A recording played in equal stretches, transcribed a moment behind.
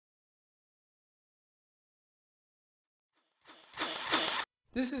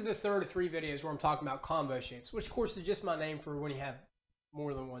This is the third of 3 videos where I'm talking about combo shapes, which of course is just my name for when you have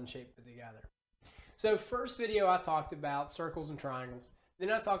more than one shape put together. So first video I talked about circles and triangles.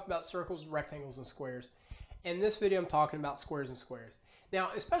 Then I talked about circles, rectangles, and squares. And this video I'm talking about squares and squares.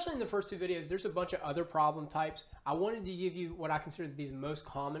 Now, especially in the first 2 videos, there's a bunch of other problem types. I wanted to give you what I consider to be the most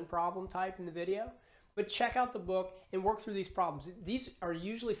common problem type in the video. But check out the book and work through these problems. These are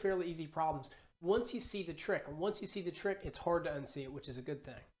usually fairly easy problems. Once you see the trick, it's hard to unsee it, which is a good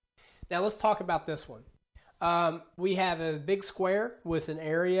thing. Now let's talk about this one. We have a big square with an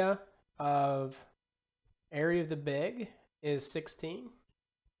area of the big is 16.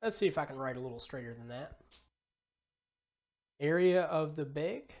 Let's see if I can write a little straighter than that. Area of the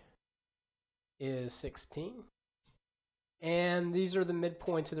big is 16. And these are the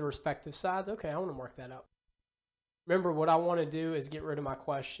midpoints of the respective sides. Okay, I want to mark that up. Remember, what I want to do is get rid of my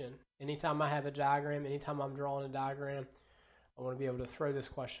question. Anytime I have a diagram, anytime I'm drawing a diagram, I want to be able to throw this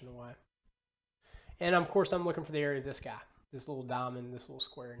question away. And of course, I'm looking for the area of this guy, this little diamond, this little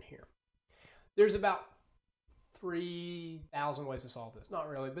square in here. There's about 3,000 ways to solve this. Not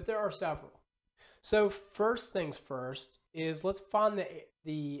really, but there are several. So first things first is let's find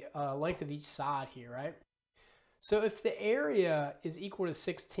the length of each side here, right? So if the area is equal to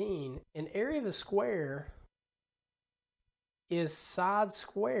 16, an area of a square is side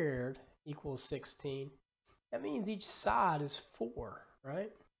squared equals 16. That means each side is 4,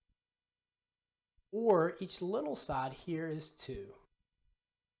 right? Or each little side here is 2.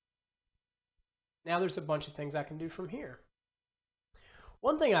 Now there's a bunch of things I can do from here.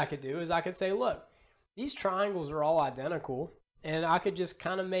 One thing I could do is I could say, look, these triangles are all identical, and I could just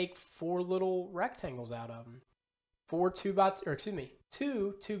kind of make 4 little rectangles out of them. 2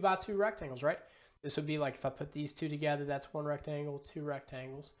 2x2 rectangles, right? This would be like if I put these 2 together, that's 1 rectangle, 2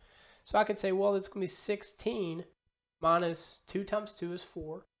 rectangles. So I could say, well, it's going to be 16 minus 2 times 2 is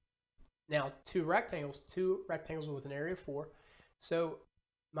 4. Now, 2 rectangles with an area of 4. So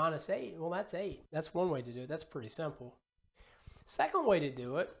minus 8, well, that's 8. That's one way to do it. That's pretty simple. Second way to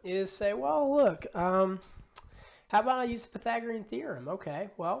do it is say, well, look, how about I use the Pythagorean theorem? Okay,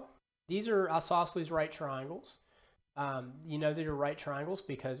 well, these are isosceles right triangles. You know they're right triangles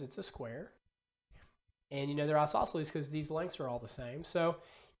because it's a square. And you know they're isosceles because these lengths are all the same. So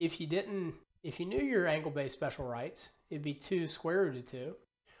if you knew your angle-based special rights, it'd be 2 square root of 2.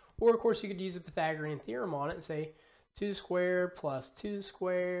 Or of course you could use the Pythagorean theorem on it and say 2 squared plus 2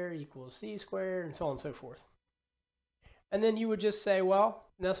 squared equals c squared, and so on and so forth. And then you would just say, well,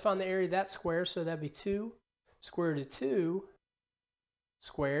 let's find the area of that square, so that'd be 2 square root of 2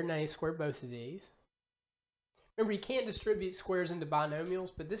 squared. Now you square both of these. Remember, you can't distribute squares into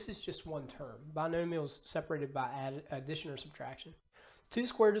binomials, but this is just one term. Binomials separated by addition or subtraction. 2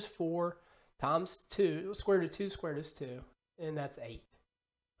 squared is 4 times 2. Square root of 2 squared is 2, and that's 8.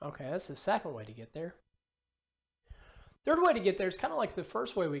 Okay, that's the second way to get there. Third way to get there is kind of like the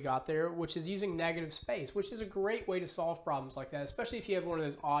first way we got there, which is using negative space, which is a great way to solve problems like that, especially if you have one of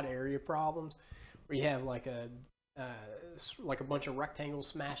those odd area problems where you have like a bunch of rectangles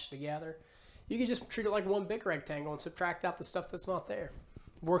smashed together. You can just treat it like one big rectangle and subtract out the stuff that's not there.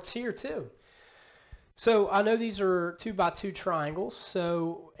 Works here too. So I know these are 2 by 2 triangles.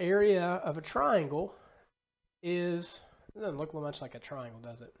 So area of a triangle is, it doesn't look much like a triangle,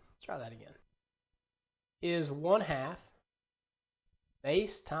 does it? Let's try that again. Is 1/2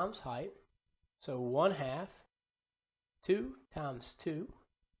 base times height. So 1/2 2 times 2.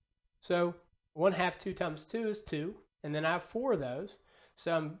 So 1/2 2 times 2 is 2. And then I have 4 of those.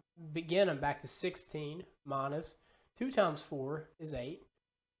 So I'm back to 16 minus 2 times 4 is 8.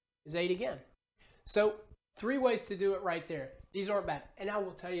 Is 8 again. So 3 ways to do it right there. These aren't bad. And I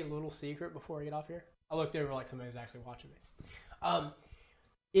will tell you a little secret before I get off here. I looked over like somebody was actually watching me.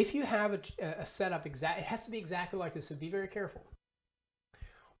 If you have a setup it has to be exactly like this, so be very careful.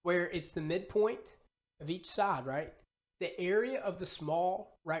 Where it's the midpoint of each side, right? The area of the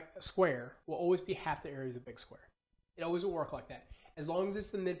small square will always be half the area of the big square. It always will work like that, as long as it's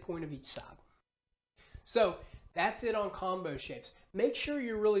the midpoint of each side. So that's it on combo shapes. Make sure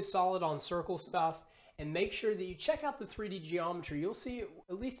you're really solid on circle stuff, and make sure that you check out the 3D geometry. You'll see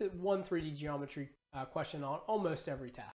at least one 3D geometry question on almost every test.